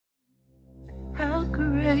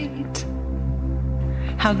great.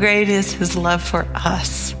 How great is his love for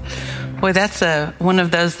us. Boy, that's one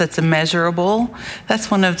of those that's immeasurable.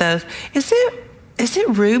 That's one of those. Is it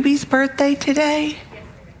Ruby's birthday today?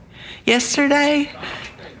 Yesterday?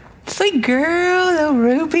 Sweet girl, little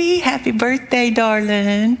Ruby. Happy birthday,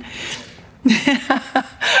 darling.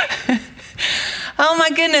 Oh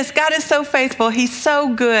my goodness, God is so faithful. He's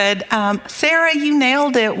so good. Sarah, you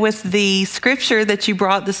nailed it with the scripture that you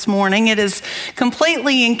brought this morning. It is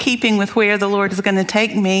completely in keeping with where the Lord is going to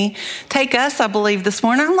take us, I believe, this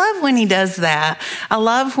morning. I love when he does that. I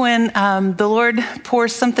love when the Lord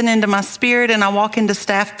pours something into my spirit and I walk into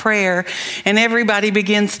staff prayer and everybody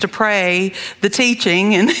begins to pray the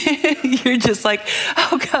teaching and you're just like,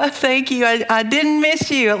 oh God, thank you. I didn't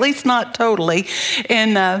miss you, at least not totally.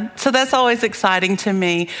 And so that's always exciting to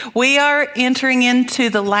me. We are entering into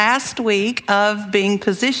the last week of being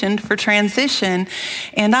positioned for transition,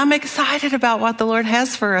 and I'm excited about what the Lord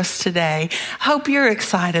has for us today. I hope you're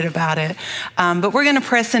excited about it. But we're going to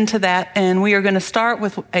press into that, and we are going to start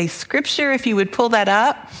with a scripture. If you would pull that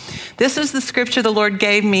up. This is the scripture the Lord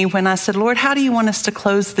gave me when I said, Lord, how do you want us to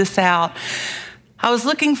close this out? I was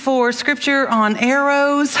looking for scripture on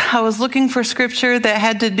arrows. I was looking for scripture that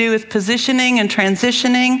had to do with positioning and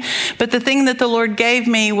transitioning. But the thing that the Lord gave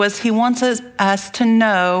me was he wants us to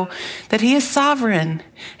know that he is sovereign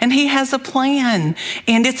and he has a plan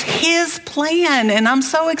and it's his plan. And I'm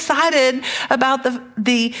so excited about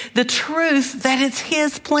the truth that it's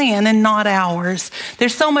his plan and not ours.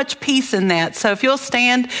 There's so much peace in that. So if you'll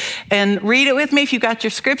stand and read it with me, if you've got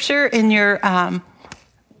your scripture in your,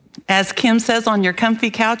 as Kim says, on your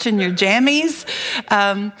comfy couch in your jammies.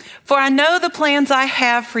 For I know the plans I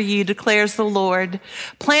have for you, declares the Lord.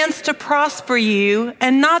 Plans to prosper you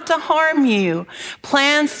and not to harm you.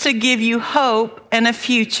 Plans to give you hope and a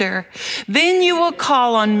future. Then you will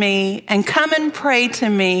call on me and come and pray to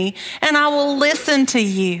me, and I will listen to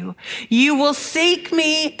you. You will seek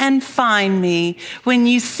me and find me when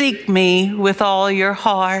you seek me with all your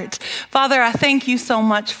heart. Father, I thank you so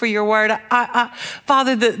much for your word.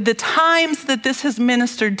 Father, the times that this has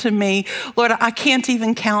ministered to me, Lord, I can't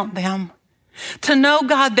even count them. To know,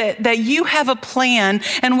 God, that you have a plan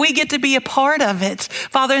and we get to be a part of it,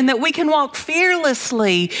 Father, and that we can walk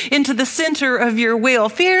fearlessly into the center of your will,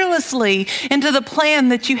 fearlessly into the plan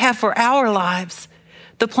that you have for our lives,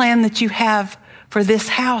 the plan that you have for this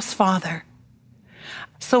house, Father.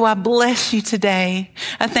 So I bless you today.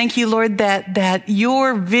 I thank you, Lord, that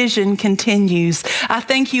your vision continues. I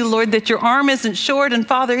thank you, Lord, that your arm isn't short. And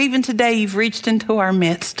Father, even today, you've reached into our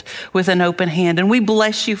midst with an open hand. And we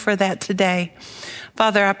bless you for that today.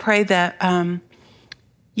 Father, I pray that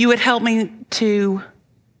you would help me to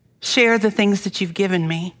share the things that you've given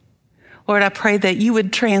me. Lord, I pray that you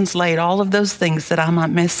would translate all of those things that I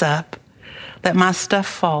might mess up. Let my stuff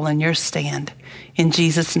fall in your stand. In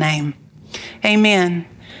Jesus' name. Amen.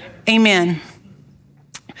 Amen.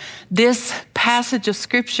 This passage of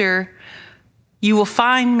scripture, you will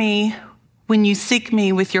find me when you seek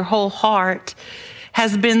me with your whole heart,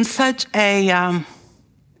 has been such a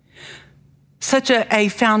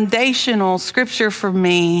foundational scripture for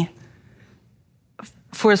me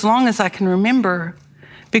for as long as I can remember,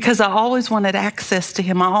 because I always wanted access to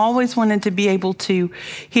him. I always wanted to be able to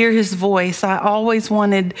hear his voice. I always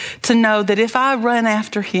wanted to know that if I run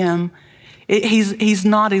after him, he's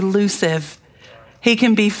not elusive. He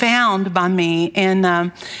can be found by me.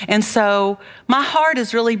 And so my heart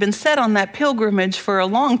has really been set on that pilgrimage for a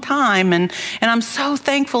long time. And I'm so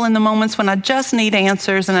thankful in the moments when I just need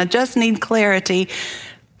answers and I just need clarity.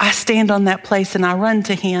 I stand on that place and I run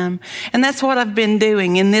to him. And that's what I've been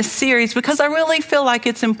doing in this series because I really feel like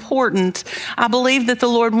it's important. I believe that the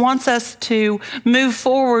Lord wants us to move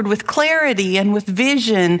forward with clarity and with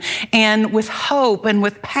vision and with hope and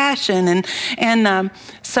with passion. And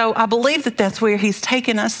so I believe that that's where he's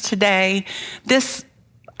taken us today.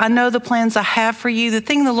 I know the plans I have for you. The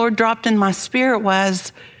thing the Lord dropped in my spirit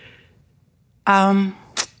was,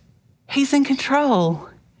 he's in control.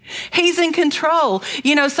 He's in control.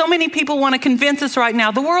 You know, so many people want to convince us right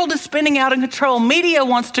now. The world is spinning out of control. Media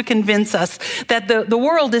wants to convince us that the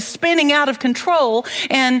world is spinning out of control,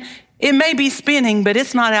 and it may be spinning, but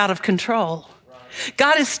it's not out of control.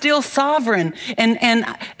 God is still sovereign,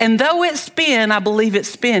 and though it spin, I believe it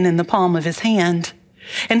spin in the palm of his hand.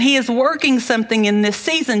 And he is working something in this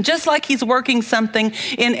season, just like he's working something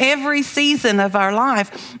in every season of our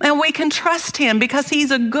life. And we can trust him because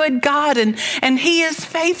he's a good God and he is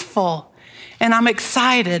faithful. and I'm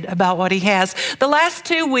excited about what he has. The last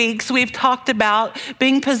 2 weeks, we've talked about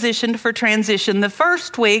being positioned for transition. The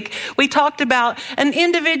first week, we talked about an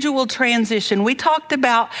individual transition. We talked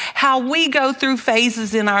about how we go through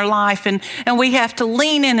phases in our life, and we have to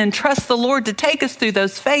lean in and trust the Lord to take us through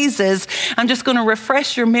those phases. I'm just going to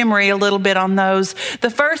refresh your memory a little bit on those.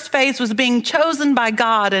 The first phase was being chosen by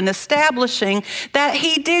God and establishing that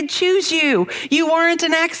he did choose you. You weren't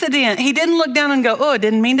an accident. He didn't look down and go, oh, I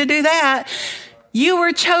didn't mean to do that. You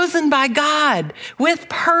were chosen by God with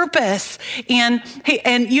purpose, and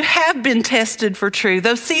you have been tested for true.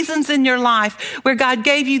 Those seasons in your life where God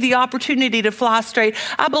gave you the opportunity to fly straight,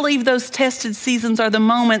 I believe those tested seasons are the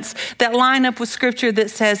moments that line up with scripture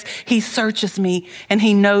that says, he searches me and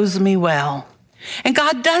he knows me well. And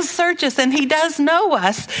God does search us, and he does know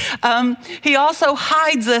us. He also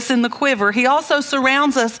hides us in the quiver. He also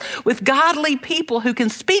surrounds us with godly people who can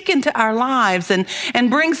speak into our lives and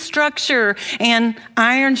bring structure and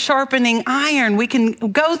iron sharpening iron. We can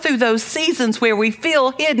go through those seasons where we feel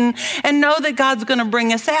hidden and know that God's going to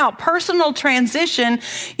bring us out. Personal transition,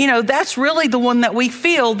 that's really the one that we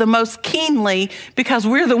feel the most keenly because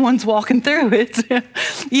we're the ones walking through it.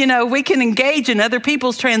 We can engage in other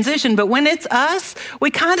people's transition, but when it's us, we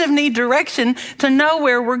kind of need direction to know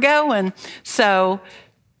where we're going. So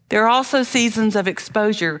there are also seasons of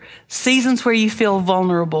exposure, seasons where you feel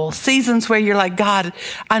vulnerable, seasons where you're like, God,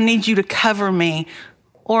 I need you to cover me.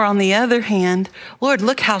 Or on the other hand, Lord,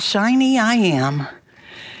 look how shiny I am.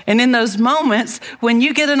 And in those moments, when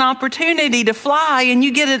you get an opportunity to fly and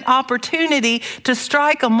you get an opportunity to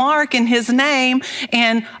strike a mark in his name,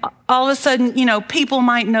 and all of a sudden, people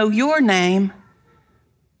might know your name.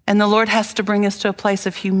 And the Lord has to bring us to a place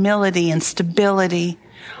of humility and stability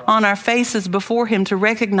on our faces before him to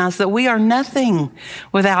recognize that we are nothing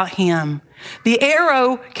without him. The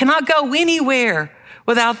arrow cannot go anywhere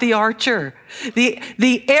without the archer.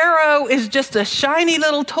 The arrow is just a shiny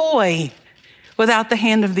little toy without the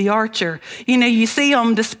hand of the archer. You see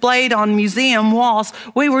them displayed on museum walls.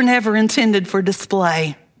 We were never intended for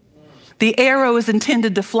display. The arrow is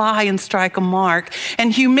intended to fly and strike a mark.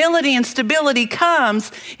 And humility and stability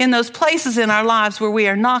comes in those places in our lives where we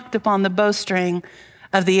are knocked upon the bowstring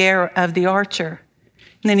of the archer.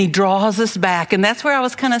 And then he draws us back. And that's where I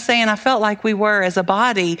was kind of saying I felt like we were as a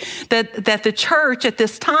body, that the church at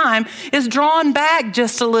this time is drawn back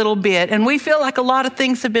just a little bit. And we feel like a lot of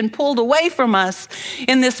things have been pulled away from us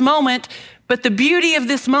in this moment. But the beauty of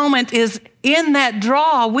this moment is in that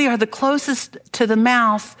draw, we are the closest to the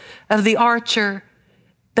mouth of the archer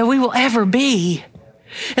that we will ever be.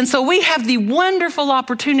 And so we have the wonderful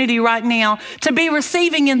opportunity right now to be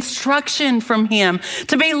receiving instruction from him,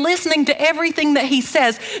 to be listening to everything that he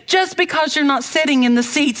says. Just because you're not sitting in the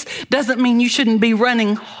seats doesn't mean you shouldn't be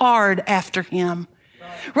running hard after him.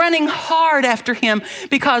 Running hard after him,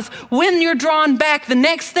 because when you're drawn back, the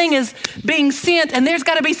next thing is being sent, and there's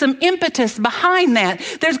got to be some impetus behind that.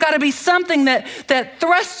 There's got to be something that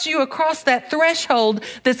thrusts you across that threshold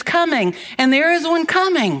that's coming, and there is one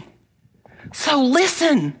coming. So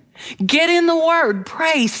listen, get in the Word,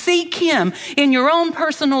 pray, seek him in your own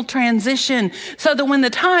personal transition so that when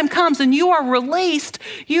the time comes and you are released,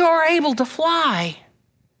 you are able to fly.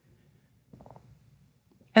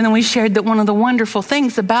 And then we shared that one of the wonderful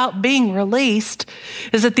things about being released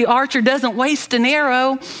is that the archer doesn't waste an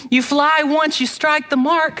arrow. You fly once, you strike the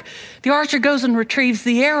mark, the archer goes and retrieves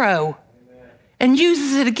the arrow and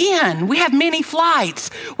uses it again. We have many flights.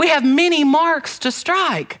 We have many marks to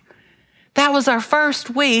strike. That was our first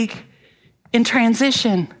week in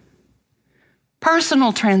transition.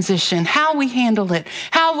 Personal transition, how we handle it,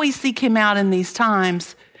 how we seek him out in these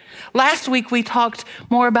times. Last week, we talked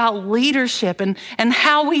more about leadership and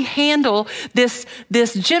how we handle this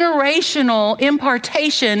generational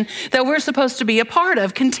impartation that we're supposed to be a part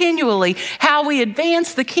of continually, how we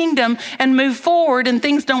advance the kingdom and move forward and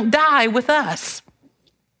things don't die with us.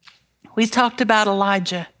 We talked about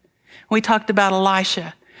Elijah. We talked about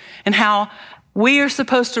Elisha and how we are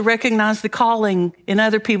supposed to recognize the calling in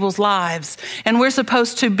other people's lives. And we're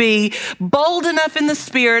supposed to be bold enough in the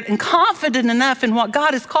Spirit and confident enough in what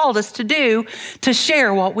God has called us to do to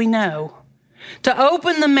share what we know. To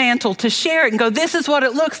open the mantle, to share it and go, this is what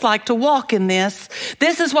it looks like to walk in this.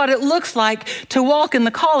 This is what it looks like to walk in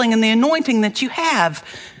the calling and the anointing that you have.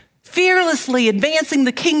 Fearlessly advancing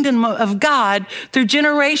the kingdom of God through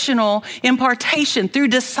generational impartation, through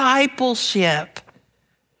discipleship.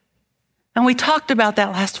 And we talked about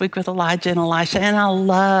that last week with Elijah and Elisha, and I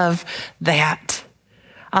love that.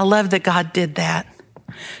 I love that God did that.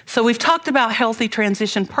 So we've talked about healthy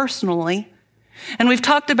transition personally, and we've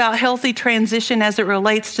talked about healthy transition as it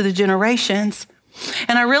relates to the generations.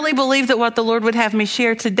 And I really believe that what the Lord would have me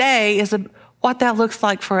share today is what that looks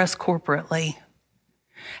like for us corporately.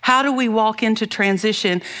 How do we walk into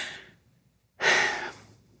transition?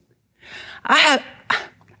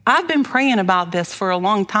 I've been praying about this for a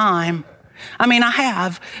long time. I mean, I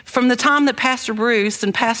have. From the time that Pastor Bruce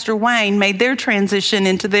and Pastor Wayne made their transition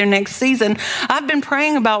into their next season, I've been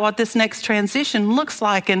praying about what this next transition looks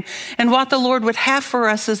like and what the Lord would have for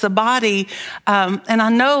us as a body. And I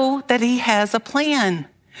know that He has a plan.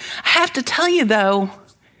 I have to tell you, though,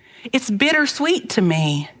 it's bittersweet to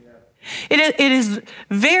me. It is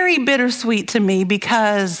very bittersweet to me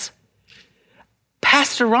because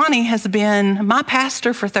Pastor Ronnie has been my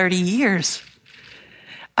pastor for 30 years.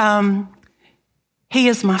 He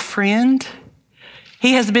is my friend.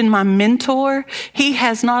 He has been my mentor. He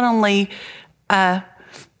has not only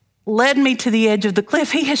led me to the edge of the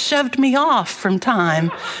cliff, he has shoved me off from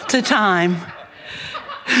time to time.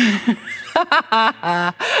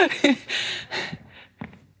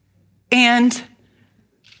 And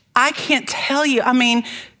I can't tell you, I mean,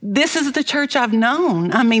 this is the church I've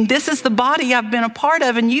known. I mean, this is the body I've been a part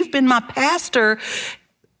of, and you've been my pastor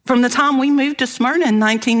from the time we moved to Smyrna in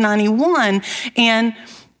 1991. And,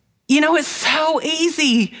 you know, it's so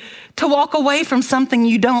easy to walk away from something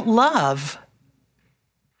you don't love.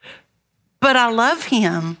 But I love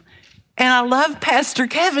him. And I love Pastor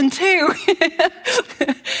Kevin too.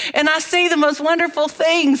 And I see the most wonderful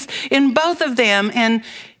things in both of them. And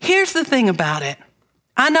here's the thing about it.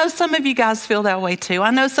 I know some of you guys feel that way too.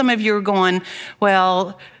 I know some of you are going,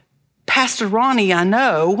 well, Pastor Ronnie, I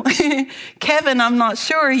know. Kevin, I'm not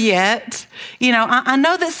sure yet. You know, I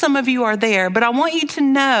know that some of you are there, but I want you to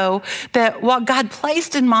know that what God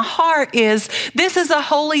placed in my heart is this is a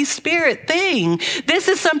Holy Spirit thing. This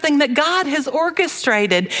is something that God has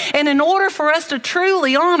orchestrated. And in order for us to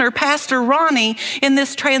truly honor Pastor Ronnie in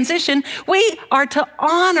this transition, we are to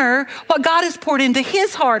honor what God has poured into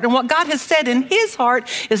his heart. And what God has said in his heart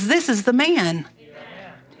is this is the man.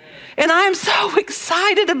 And I am so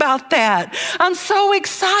excited about that. I'm so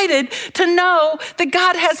excited to know that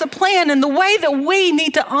God has a plan, and the way that we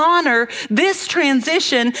need to honor this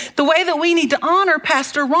transition, the way that we need to honor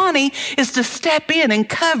Pastor Ronnie is to step in and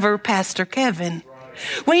cover Pastor Kevin.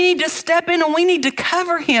 We need to step in and we need to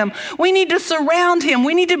cover him. We need to surround him.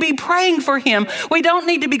 We need to be praying for him. We don't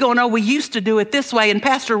need to be going, oh, we used to do it this way and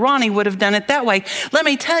Pastor Ronnie would have done it that way. Let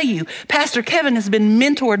me tell you, Pastor Kevin has been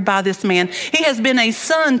mentored by this man. He has been a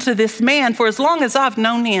son to this man for as long as I've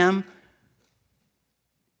known him.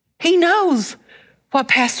 He knows what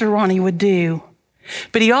Pastor Ronnie would do,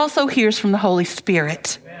 but he also hears from the Holy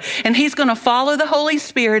Spirit. And he's going to follow the Holy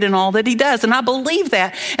Spirit in all that he does. And I believe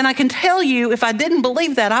that. And I can tell you, if I didn't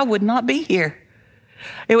believe that, I would not be here.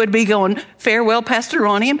 It would be going, farewell, Pastor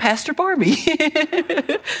Ronnie and Pastor Barbie.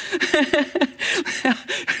 It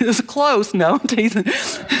was close. No, I'm teasing. But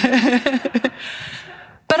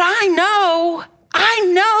I know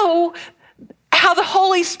how the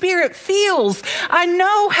Holy Spirit feels. I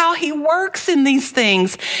know how he works in these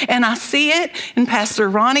things. And I see it in Pastor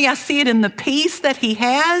Ronnie. I see it in the peace that he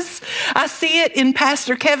has. I see it in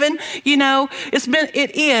Pastor Kevin. You know,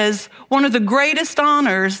 it is one of the greatest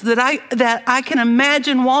honors that I can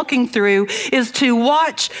imagine walking through is to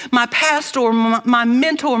watch my pastor, my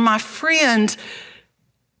mentor, my friend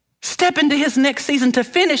step into his next season to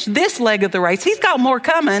finish this leg of the race. He's got more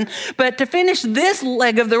coming, but to finish this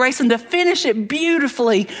leg of the race and to finish it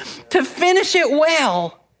beautifully, to finish it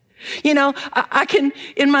well. You know, I can,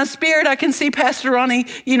 in my spirit, I can see Pastor Ronnie,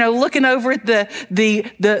 you know, looking over at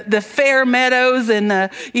the fair meadows and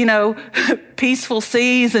the, you know, peaceful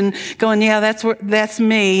seas and going, yeah, that's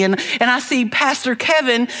me. And I see Pastor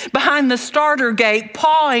Kevin behind the starter gate,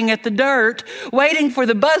 pawing at the dirt, waiting for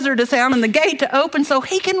the buzzer to sound and the gate to open so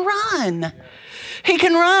he can run. He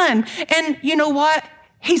can run. And you know what?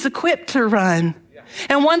 He's equipped to run.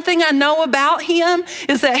 And one thing I know about him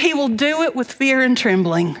is that he will do it with fear and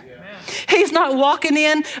trembling. He's not walking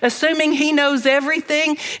in assuming he knows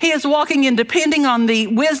everything. He is walking in depending on the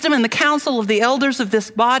wisdom and the counsel of the elders of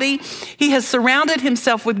this body. He has surrounded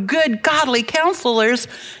himself with good, godly counselors,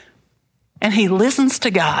 and he listens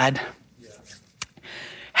to God.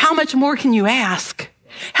 How much more can you ask?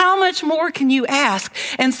 How much more can you ask?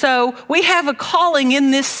 And so we have a calling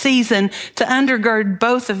in this season to undergird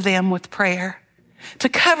both of them with prayer, to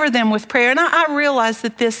cover them with prayer. And I realize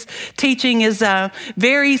that this teaching is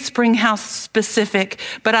very Springhouse specific,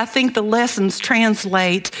 but I think the lessons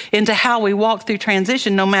translate into how we walk through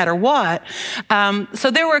transition no matter what.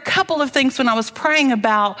 So there were a couple of things when I was praying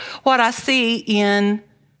about what I see in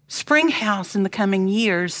Springhouse in the coming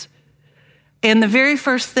years. And the very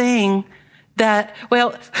first thing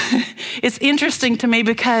well, it's interesting to me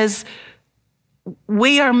because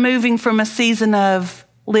we are moving from a season of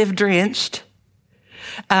live drenched,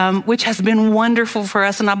 which has been wonderful for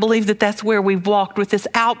us. And I believe that that's where we've walked with this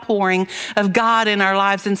outpouring of God in our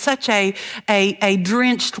lives in such a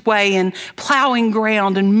drenched way, and plowing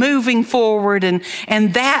ground and moving forward. And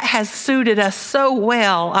that has suited us so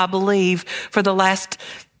well, I believe, for the last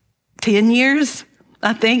 10 years.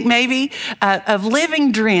 I think maybe, of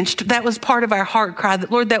living drenched. That was part of our heart cry,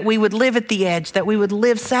 that Lord, that we would live at the edge, that we would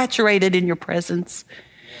live saturated in your presence.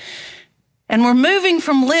 And we're moving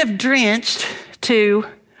from live drenched to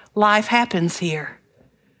life happens here.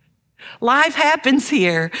 Life happens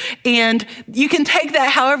here. And you can take that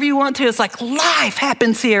however you want to. It's like life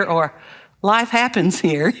happens here or life happens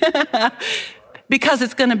here because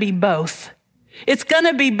it's going to be both. It's going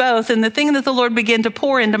to be both. And the thing that the Lord began to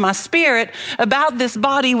pour into my spirit about this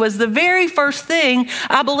body was the very first thing.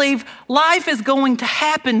 I believe life is going to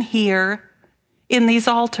happen here in these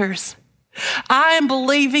altars. I am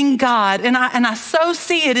believing God, and I so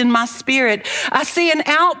see it in my spirit. I see an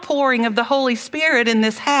outpouring of the Holy Spirit in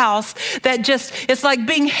this house that it's like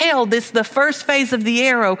being held. It's the first phase of the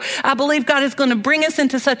arrow. I believe God is going to bring us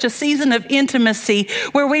into such a season of intimacy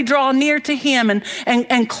where we draw near to Him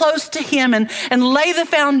and close to Him and lay the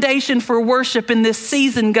foundation for worship in this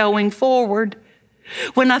season going forward.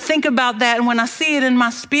 When I think about that and when I see it in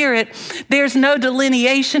my spirit, there's no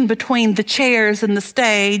delineation between the chairs and the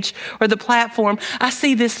stage or the platform. I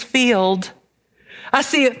see this field. I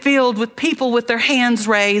see it filled with people with their hands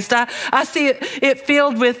raised. I see it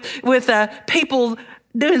filled with people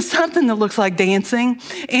doing something that looks like dancing.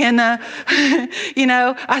 And, I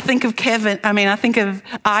think of I think of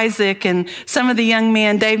Isaac and some of the young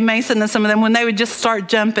men, Dave Mason and some of them, when they would just start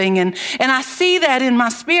jumping. And I see that in my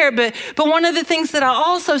spirit. But one of the things that I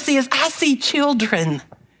also see is I see children.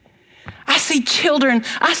 I see children.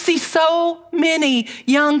 I see so many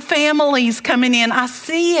young families coming in. I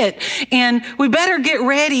see it. And we better get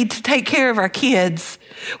ready to take care of our kids.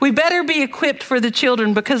 We better be equipped for the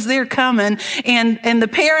children because they're coming and the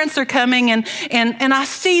parents are coming and I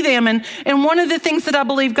see them. And one of the things that I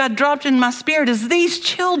believe God dropped in my spirit is these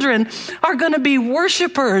children are going to be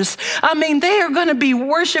worshipers. I mean, they are going to be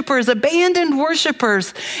worshipers, abandoned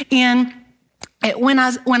worshipers. And when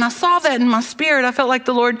I saw that in my spirit, I felt like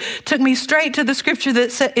the Lord took me straight to the scripture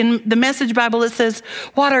that said in the Message Bible, it says,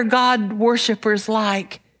 what are God worshipers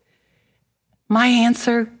like? My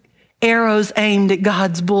answer, arrows aimed at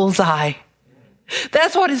God's bullseye.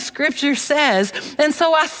 That's what His scripture says. And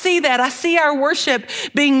so I see that. I see our worship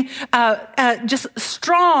being just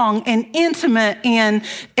strong and intimate and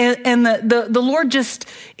the Lord just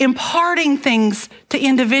imparting things to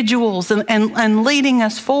individuals and leading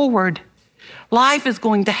us forward. Life is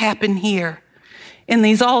going to happen here in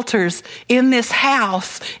these altars, in this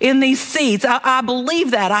house, in these seats. I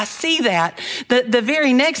believe that. I see that. The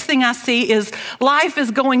very next thing I see is life is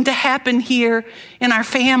going to happen here in our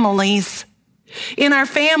families. In our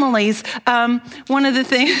families, one of the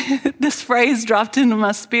things, this phrase dropped into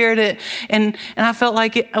my spirit, and I felt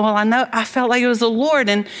like it, I felt like it was the Lord,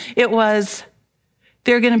 and it was,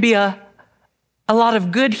 there are going to be a lot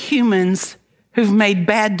of good humans who've made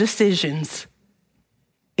bad decisions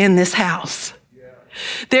in this house.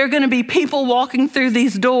 There are going to be people walking through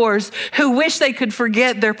these doors who wish they could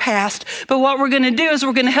forget their past. But what we're going to do is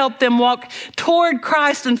we're going to help them walk toward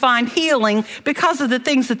Christ and find healing because of the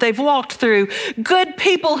things that they've walked through. Good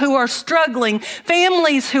people who are struggling,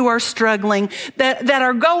 families who are struggling, that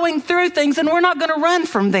are going through things, and we're not going to run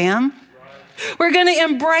from them. We're going to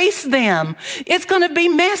embrace them. It's going to be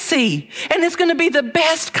messy, and it's going to be the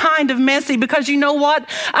best kind of messy, because you know what?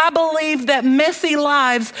 I believe that messy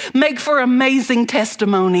lives make for amazing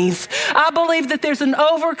testimonies. I believe that there's an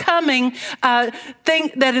overcoming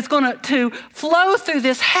thing that is going to flow through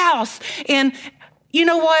this house. And you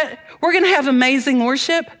know what? We're going to have amazing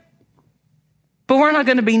worship, but we're not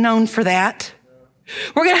going to be known for that.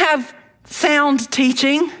 We're going to have sound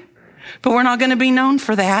teaching, but we're not going to be known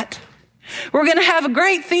for that. We're going to have a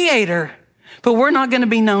great theater, but we're not going to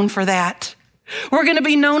be known for that. We're going to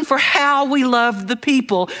be known for how we love the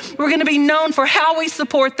people. We're going to be known for how we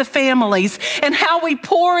support the families and how we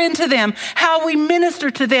pour into them, how we minister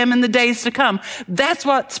to them in the days to come. That's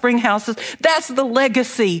what Springhouse is. That's the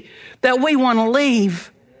legacy that we want to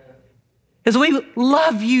leave, is we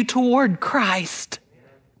love you toward Christ.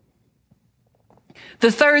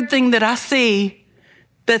 The third thing that I see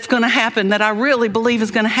that's going to happen, that I really believe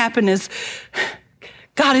is going to happen, is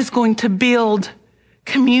God is going to build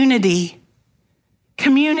community.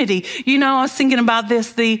 Community. You know, I was thinking about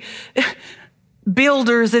this.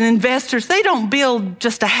 builders and investors, they don't build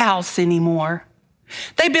just a house anymore.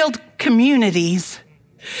 They build communities.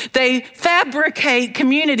 They fabricate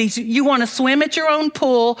communities. You want to swim at your own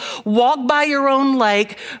pool, walk by your own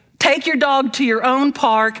lake, take your dog to your own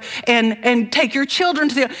park, and take your children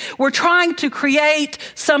to we're trying to create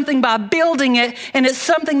something by building it, and it's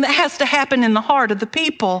something that has to happen in the heart of the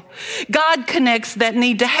people. God connects that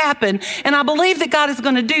need to happen, and I believe that God is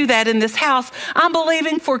going to do that in this house. I'm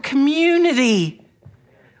believing for community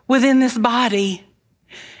within this body,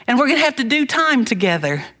 and we're going to have to do time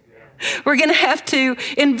together. We're going to have to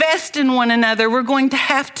invest in one another. We're going to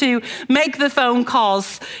have to make the phone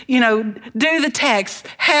calls, do the texts,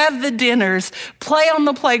 have the dinners, play on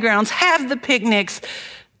the playgrounds, have the picnics,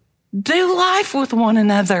 do life with one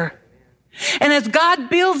another. And as God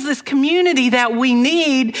builds this community that we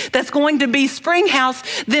need, that's going to be Springhouse,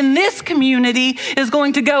 then this community is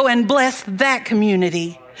going to go and bless that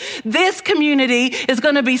community. This community is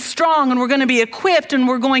going to be strong, and we're going to be equipped, and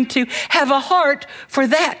we're going to have a heart for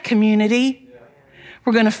that community.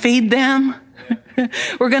 We're going to feed them.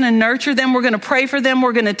 We're going to nurture them. We're going to pray for them.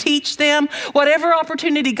 We're going to teach them. Whatever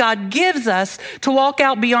opportunity God gives us to walk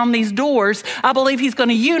out beyond these doors, I believe He's going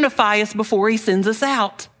to unify us before He sends us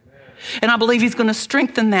out. And I believe He's going to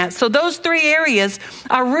strengthen that. So those three areas,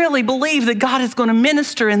 I really believe that God is going to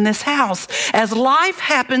minister in this house. As life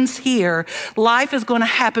happens here, life is going to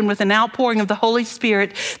happen with an outpouring of the Holy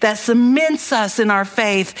Spirit that cements us in our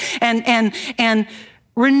faith and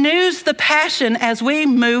renews the passion as we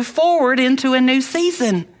move forward into a new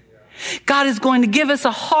season. God is going to give us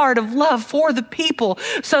a heart of love for the people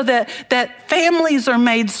so that families are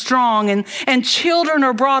made strong and children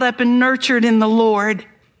are brought up and nurtured in the Lord.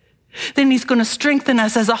 Then He's going to strengthen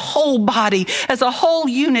us as a whole body, as a whole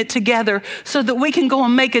unit together, so that we can go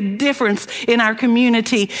and make a difference in our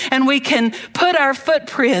community, and we can put our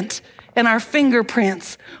footprint and our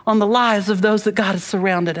fingerprints on the lives of those that God has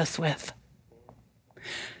surrounded us with.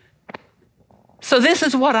 So this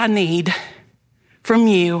is what I need from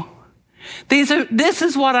you. This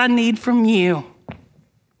is what I need from you.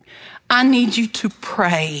 I need you to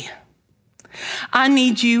pray. I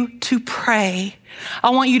need you to pray. I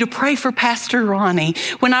want you to pray for Pastor Ronnie.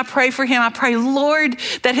 When I pray for him, I pray, Lord,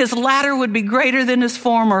 that his latter would be greater than his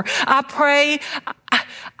former. I pray,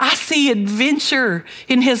 I see adventure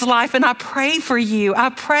in his life, and I pray for you. I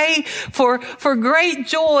pray for great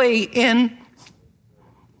joy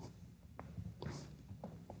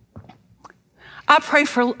I pray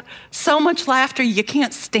for so much laughter, you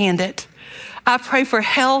can't stand it. I pray for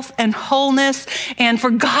health and wholeness, and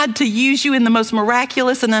for God to use you in the most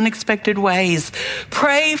miraculous and unexpected ways.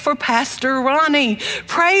 Pray for Pastor Ronnie.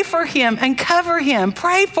 Pray for him and cover him.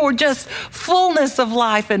 Pray for just fullness of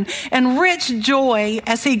life and rich joy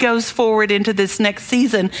as he goes forward into this next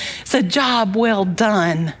season. It's a job well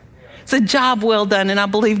done. It's a job well done, and I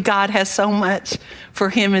believe God has so much for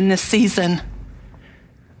him in this season.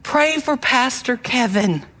 Pray for Pastor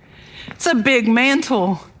Kevin. It's a big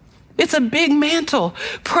mantle. It's a big mantle.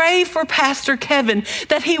 Pray for Pastor Kevin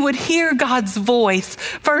that he would hear God's voice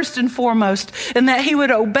first and foremost, and that he would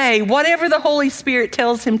obey whatever the Holy Spirit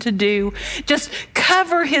tells him to do. Just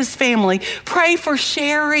cover his family. Pray for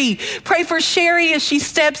Sherry. Pray for Sherry as she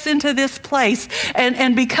steps into this place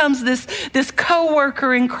and becomes this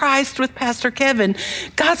co-worker in Christ with Pastor Kevin.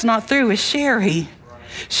 God's not through with Sherry.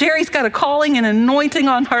 Sherry's got a calling and anointing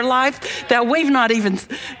on her life that we've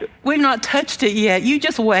not touched it yet. You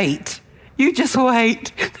just wait. You just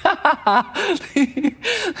wait.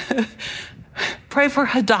 Pray for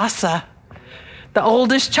Hadassah. The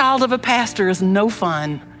oldest child of a pastor is no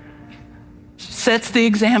fun. She sets the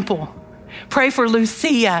example. Pray for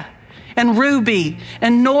Lucia and Ruby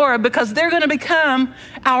and Nora, because they're going to become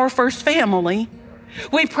our first family.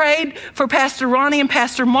 We prayed for Pastor Ronnie and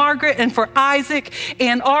Pastor Margaret and for Isaac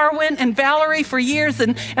and Arwen and Valerie for years,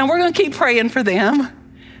 and we're going to keep praying for them.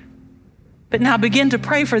 But now begin to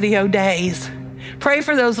pray for the O'Days. Pray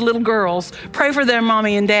for those little girls. Pray for their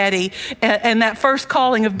mommy and daddy, and that first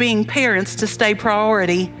calling of being parents to stay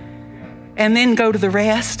priority, and then go to the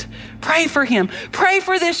rest. Pray for him. Pray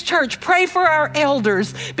for this church. Pray for our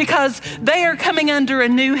elders, because they are coming under a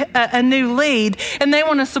new lead, and they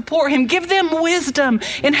want to support him. Give them wisdom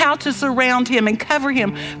in how to surround him and cover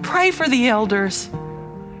him. Pray for the elders.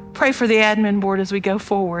 Pray for the admin board as we go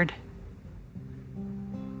forward.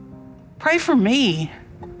 Pray for me.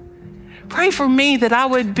 Pray for me that I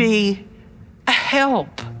would be a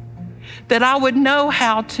help, that I would know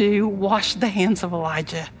how to wash the hands of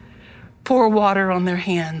Elijah, pour water on their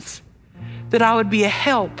hands, that I would be a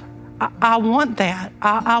help. I want that.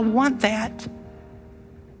 I want that.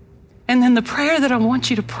 And then the prayer that I want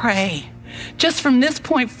you to pray, just from this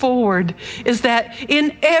point forward is that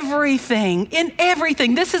in everything,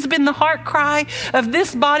 this has been the heart cry of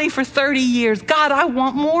this body for 30 years. God, I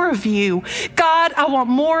want more of you. God, I want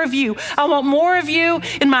more of you. I want more of you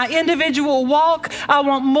in my individual walk. I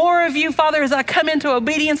want more of you, Father, as I come into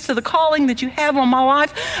obedience to the calling that you have on my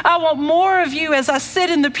life. I want more of you as I sit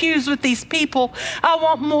in the pews with these people. I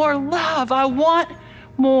want more love. I want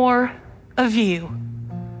more of you.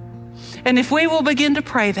 And if we will begin to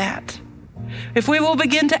pray that, if we will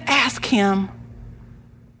begin to ask him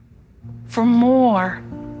for more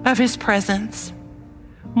of his presence,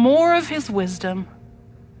 more of his wisdom,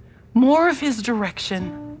 more of his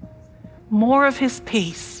direction, more of his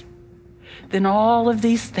peace, then all of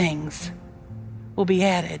these things will be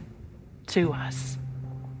added to us.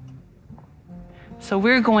 So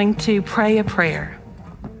we're going to pray a prayer,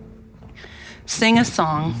 sing a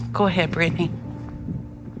song. Go ahead, Brittany.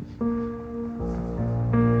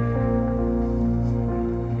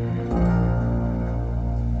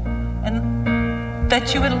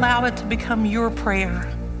 That you would allow it to become your prayer.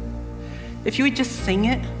 If you would just sing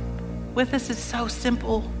it with us, it's so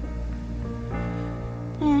simple.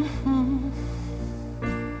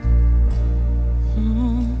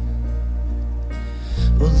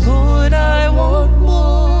 Oh Lord, I want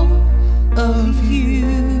more of you.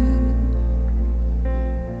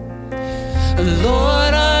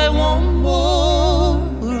 Lord, I want more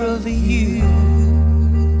of you.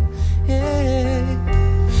 Yeah.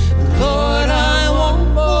 Lord, I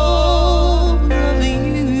want more of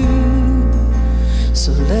you.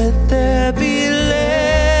 So let there be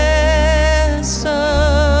less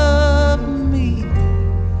of me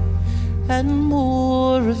and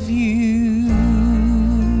more of you.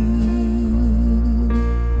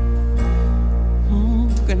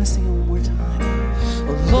 We're gonna sing it one more time.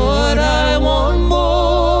 Oh Lord, I want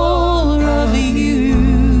more of you.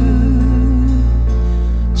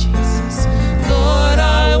 Jesus. Lord,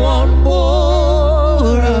 I want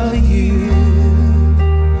more of you.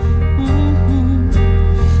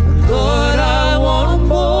 Lord, I want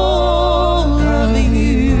more of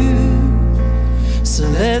you. So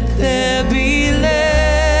let there be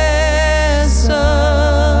less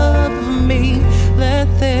of me. Let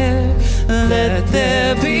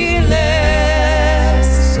there be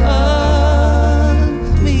less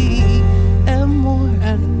of me and more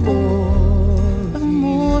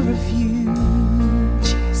of you,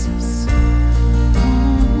 Jesus.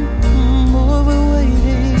 More we're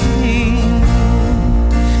waiting,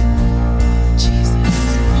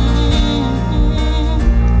 Jesus.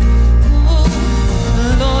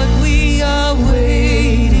 Lord, we are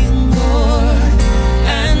waiting, Lord,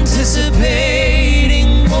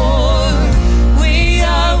 anticipating more. We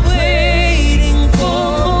are waiting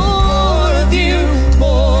for more of you,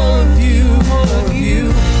 more of you, more of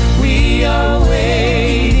you. We are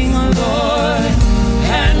waiting, Lord,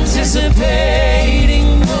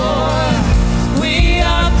 anticipating more. We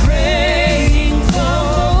are praying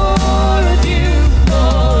for more of you,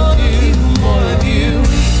 more of you, more of you.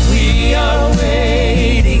 We are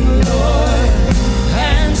waiting, Lord,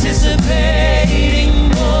 anticipating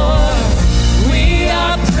more. We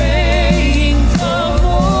are praying for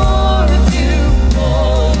more of you,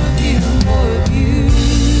 more of you, more of you.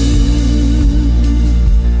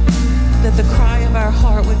 That the cry of our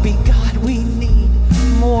heart would be, God, we need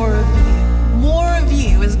more of you. More of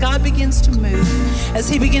you as God begins to move, as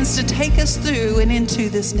he begins to take us through and into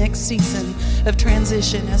this next season of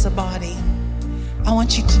transition as a body. I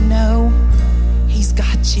want you to know he's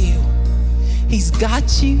got you. He's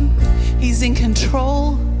got you. He's in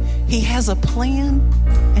control. He has a plan,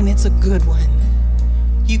 and it's a good one.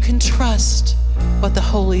 You can trust what the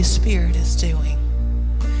Holy Spirit is doing.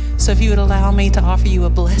 So if you would allow me to offer you a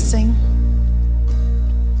blessing.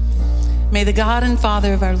 May the God and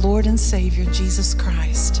Father of our Lord and Savior, Jesus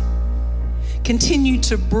Christ, continue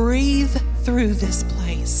to breathe through this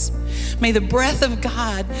place. May the breath of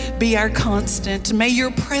God be our constant. May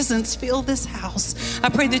your presence fill this house. I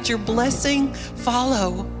pray that your blessing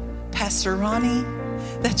follow Pastor Ronnie,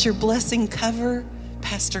 that your blessing cover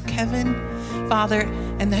Pastor Kevin, Father,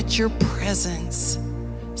 and that your presence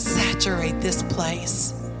saturate this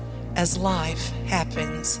place as life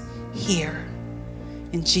happens here.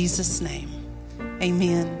 In Jesus' name,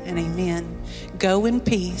 amen and amen. Go in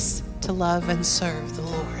peace to love and serve the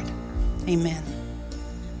Lord. Amen.